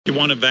You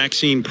want a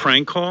vaccine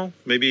prank call?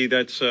 Maybe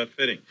that's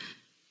fitting.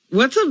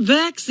 What's a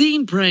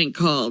vaccine prank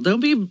call? Don't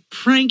be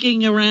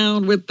pranking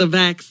around with the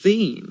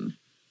vaccine.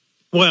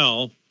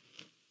 Well,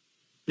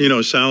 you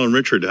know, Sal and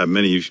Richard have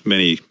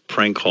many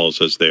prank calls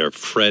as their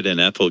Fred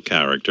and Ethel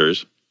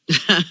characters.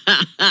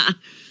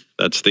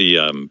 That's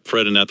the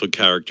Fred and Ethel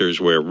characters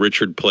where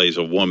Richard plays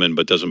a woman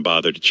but doesn't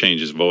bother to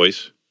change his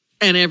voice.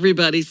 And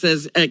everybody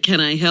says,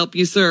 can I help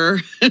you, sir?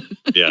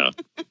 Yeah.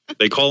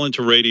 They call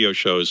into radio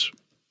shows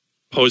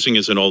posing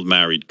as an old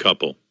married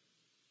couple.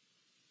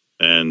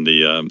 And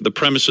the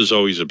premise is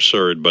always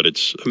absurd, but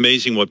it's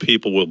amazing what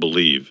people will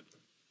believe.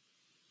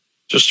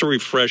 Just to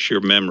refresh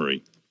your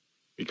memory,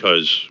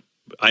 because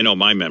I know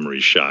my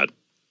memory's shot,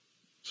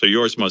 so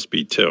yours must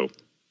be too.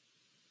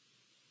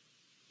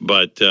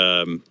 But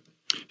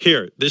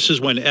here, this is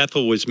when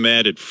Ethel was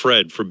mad at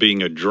Fred for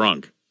being a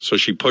drunk. So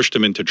she pushed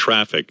him into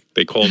traffic.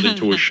 They called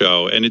into a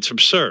show, and it's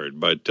absurd,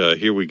 but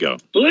here we go.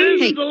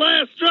 This is the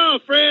last straw,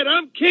 Fred.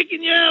 I'm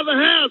kicking you out of the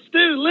house,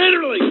 dude,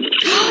 literally.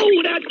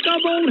 Oh, that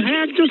dumb old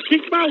hag just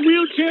kicked my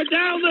wheelchair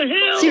down the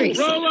hill.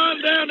 Seriously? Roll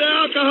on down to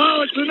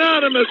Alcoholics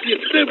Anonymous, you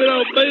stupid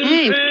old booze.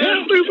 Hey,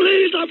 help me,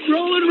 please. I'm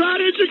rolling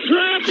right into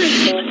traffic.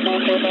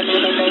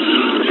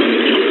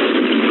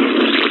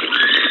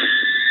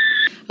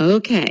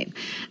 Okay.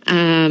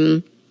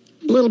 A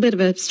little bit of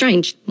a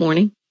strange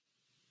morning.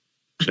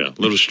 Yeah,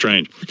 a little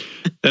strange.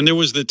 Then there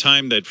was the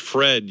time that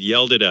Fred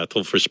yelled at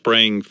Ethel for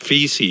spraying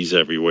feces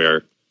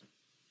everywhere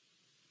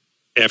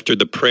after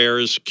the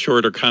prayers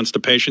cured her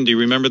constipation. Do you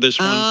remember this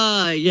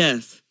one?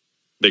 Yes.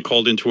 They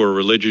called into a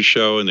religious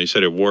show and they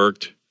said it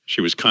worked.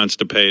 She was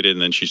constipated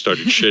and then she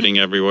started shitting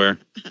everywhere.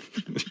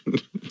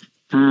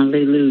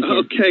 Hallelujah.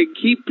 Okay,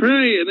 keep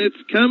praying.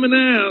 It's coming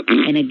out.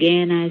 And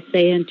again I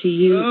say unto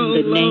you,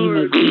 in the name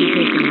of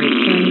Jesus,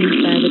 and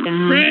return, Father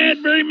God.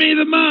 Fred, bring me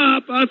the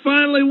mop. I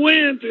finally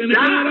went, and it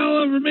got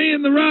all over me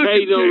in the rocking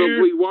Hey, no, chair.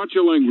 please watch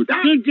your language.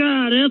 Good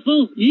God,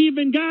 Ethel. You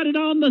even got it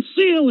on the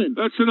ceiling.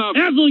 That's enough.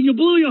 Ethel, you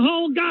blew your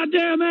whole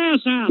goddamn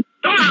ass out.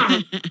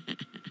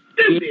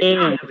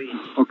 Yeah.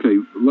 Okay,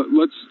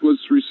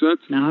 let's reset.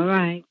 All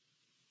right.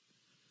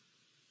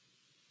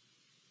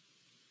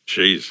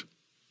 Jeez.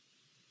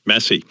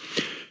 Messy.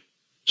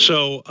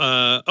 So,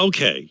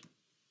 okay.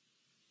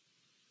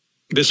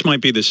 This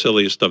might be the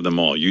silliest of them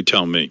all. You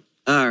tell me.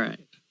 All right.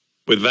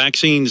 With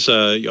vaccines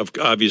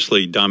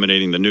obviously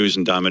dominating the news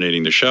and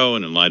dominating the show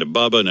and in light of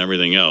Bubba and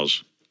everything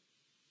else,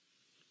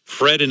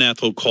 Fred and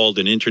Ethel called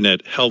an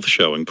internet health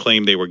show and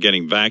claimed they were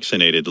getting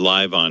vaccinated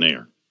live on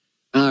air.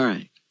 All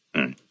right.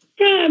 All right.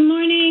 Good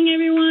morning,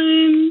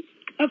 everyone.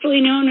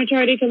 Hopefully no one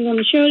retarded comes on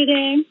the show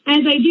today.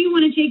 As I do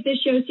want to take this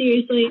show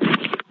seriously.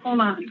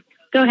 Hold on.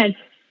 Go ahead.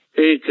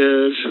 Hey,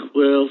 cuz.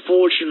 Well,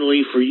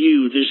 fortunately for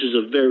you, this is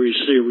a very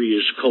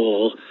serious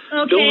call.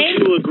 Okay. Don't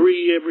you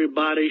agree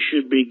everybody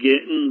should be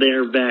getting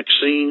their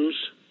vaccines?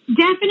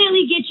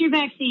 Definitely get your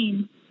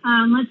vaccine.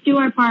 Let's do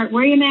our part.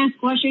 Wear your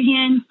mask, wash your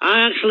hands.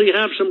 I actually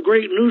have some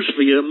great news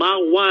for you. My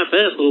wife,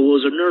 Ethel,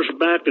 was a nurse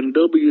back in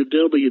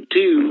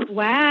WW2.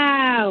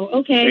 Wow.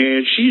 Okay.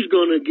 And she's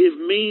going to give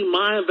me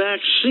my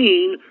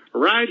vaccine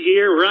right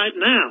here, right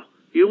now.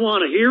 You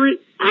want to hear it?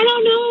 I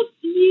don't know if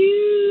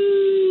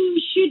you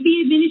should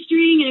be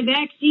administering a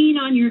vaccine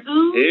on your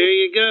own. Here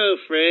you go,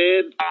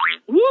 Fred.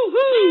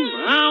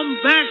 Woohoo! I'm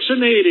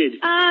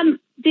vaccinated.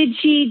 Did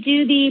she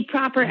do the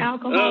proper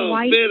alcohol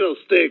wipe?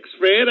 Fiddlesticks,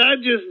 Fred. I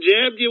just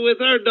jabbed you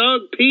with our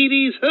dog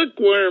Petey's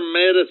hookworm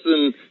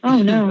medicine.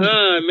 Oh, no.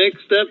 I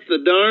mixed up the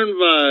darn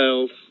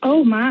vials.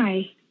 Oh,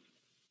 my.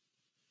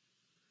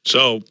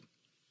 So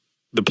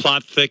the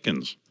plot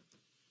thickens.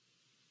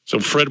 So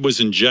Fred was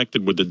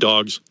injected with the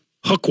dog's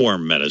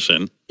hookworm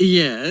medicine.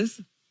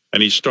 Yes.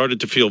 And he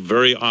started to feel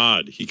very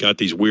odd. He got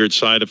these weird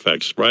side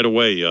effects right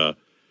away.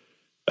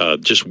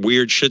 Just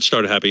weird shit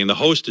started happening. And the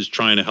host is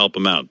trying to help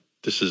him out.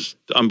 This is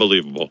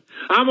unbelievable.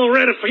 I'm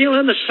already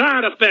feeling the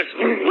side effects.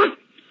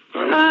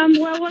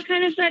 Well, what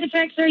kind of side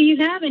effects are you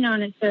having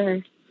on it,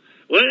 sir?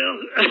 Well,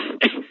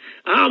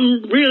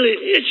 I'm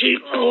really itchy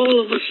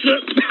all of a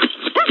sudden.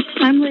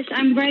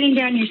 I'm writing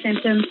down your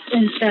symptoms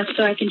and stuff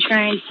so I can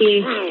try and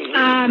see.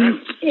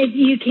 If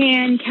you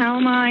can,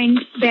 calamine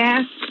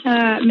bath,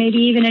 maybe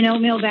even an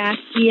oatmeal bath.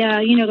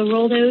 The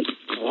rolled oats.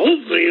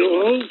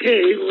 Oatmeal,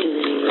 okay.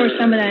 Or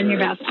some of that in your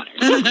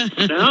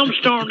bathwater. Now I'm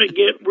starting to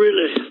get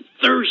really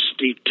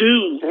thirsty,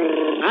 too.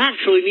 I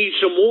actually need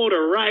some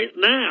water right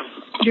now.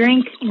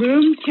 Drink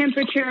room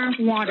temperature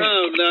water.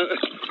 Oh, no.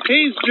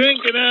 He's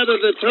drinking out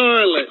of the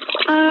toilet.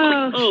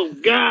 Oh,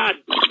 God.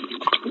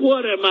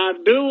 What am I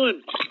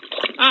doing?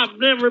 I've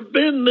never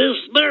been this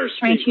thirsty.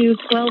 Try to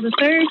quell the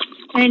thirst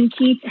and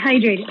keep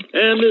hydrated.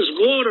 And this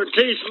water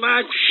tastes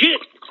like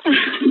shit.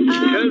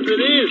 Because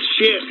it is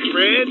shit,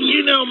 Fred.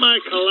 You know my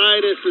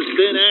colitis has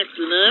been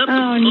acting up.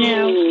 Oh,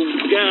 no. Oh,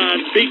 God,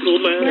 fecal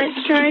matter.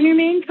 Let's try and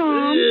remain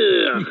calm.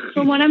 Yeah.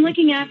 From what I'm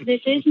looking at,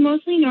 this is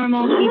mostly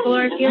normal. People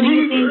are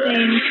feeling the same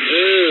thing.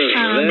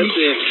 That's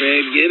it,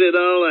 Fred. Get it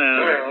all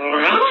out.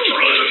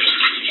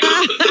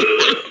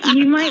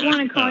 You might want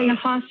to call your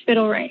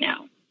hospital right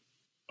now.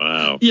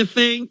 Wow. You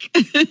think?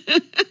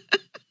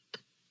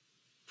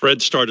 Fred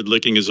started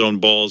licking his own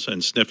balls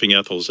and sniffing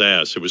Ethel's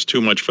ass. It was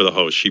too much for the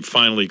host. She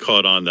finally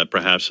caught on that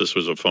perhaps this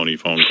was a phony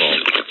phone call.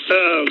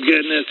 Oh,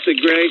 goodness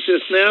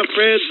gracious. Now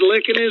Fred's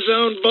licking his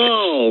own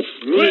balls.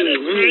 Quit it,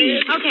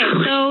 Fred. Okay,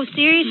 so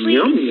seriously?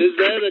 Is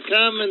that a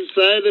common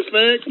side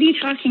effect? What are you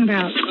talking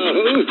about?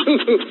 Oh,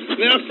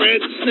 now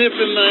Fred's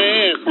sniffing my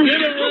ass. Get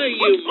away,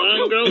 you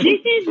mongrel.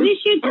 This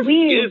shit's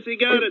weird. Guess he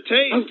got a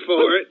taste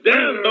for it.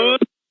 Down, boy.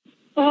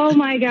 Oh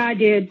my God,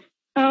 dude.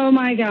 Oh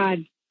my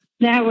God.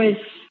 That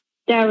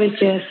was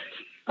just,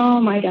 oh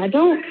my God.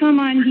 Don't come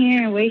on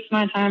here and waste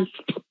my time.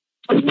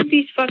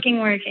 He's fucking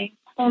working.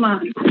 Hold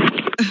on.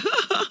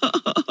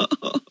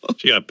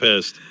 She got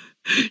pissed.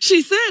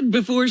 She said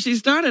before she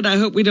started, I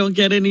hope we don't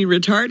get any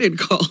retarded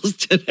calls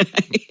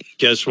today.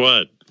 Guess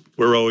what?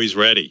 We're always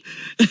ready.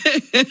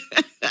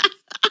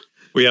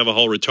 We have a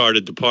whole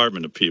retarded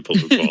department of people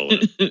who call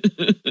in.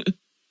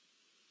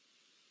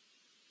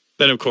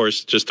 Then, of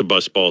course, just to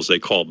bust balls, they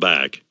call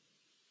back.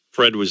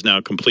 Fred was now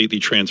completely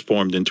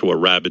transformed into a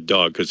rabid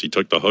dog because he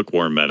took the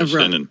hookworm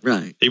medicine.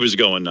 Right. He was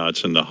going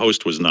nuts, and the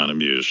host was not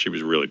amused. She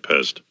was really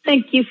pissed.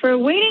 Thank you for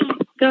waiting.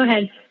 Go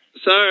ahead.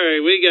 Sorry,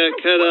 we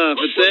got cut off.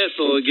 It's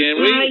Ethel again.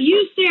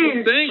 You,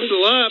 sir. Thanks a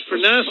lot for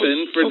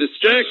nothing, for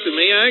distracting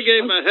me. I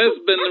gave my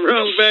husband the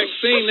wrong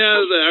vaccine.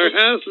 Now our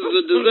house is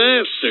a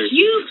disaster.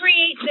 You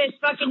create this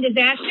fucking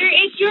disaster.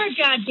 It's your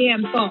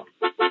goddamn fault.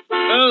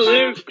 Oh,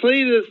 there's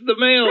Cletus the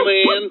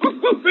mailman.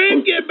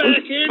 Fred, get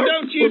back here.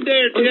 Don't you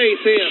dare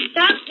chase him.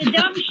 Stop the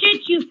dumb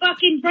shit, you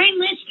fucking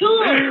brainless tool.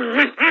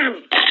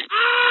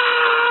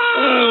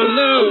 Oh,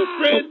 no.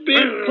 Fred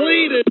bit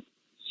Cletus.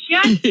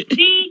 Shut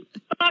the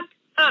fuck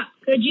up.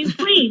 Could you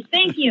please?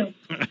 Thank you.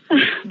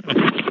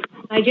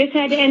 I just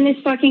had to end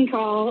this fucking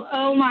call.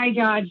 Oh, my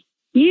God.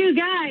 You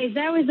guys,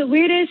 that was the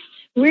weirdest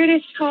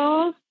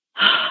call.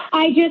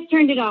 I just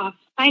turned it off.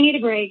 I need a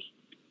break.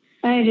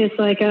 I just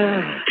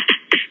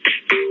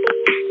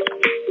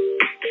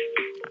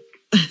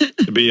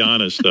To be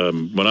honest,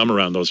 when I'm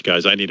around those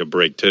guys, I need a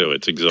break, too.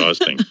 It's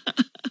exhausting.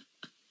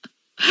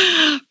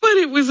 But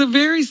it was a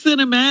very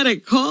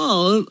cinematic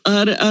call.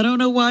 I don't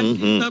know why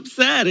she's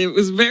upset. It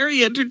was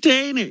very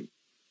entertaining.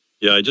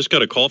 Yeah, I just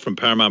got a call from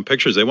Paramount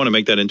Pictures. They want to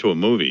make that into a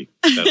movie.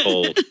 That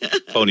whole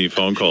phony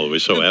phone call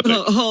was so epic.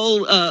 The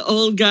whole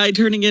old guy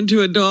turning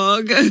into a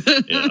dog.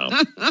 Yeah.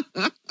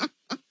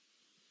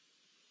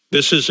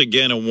 This is,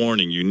 again, a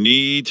warning. You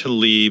need to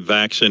leave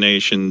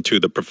vaccination to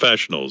the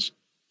professionals.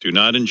 Do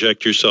not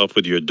inject yourself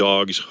with your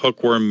dog's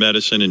hookworm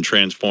medicine and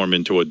transform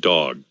into a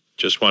dog.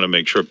 Just want to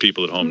make sure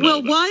people at home know.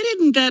 Well, why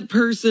didn't that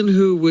person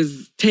who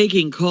was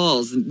taking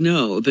calls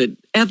know that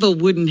Ethel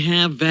wouldn't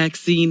have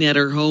vaccine at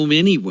her home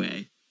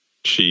anyway?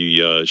 She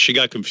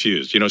got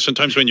confused. You know,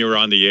 sometimes when you're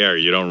on the air,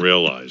 you don't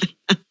realize.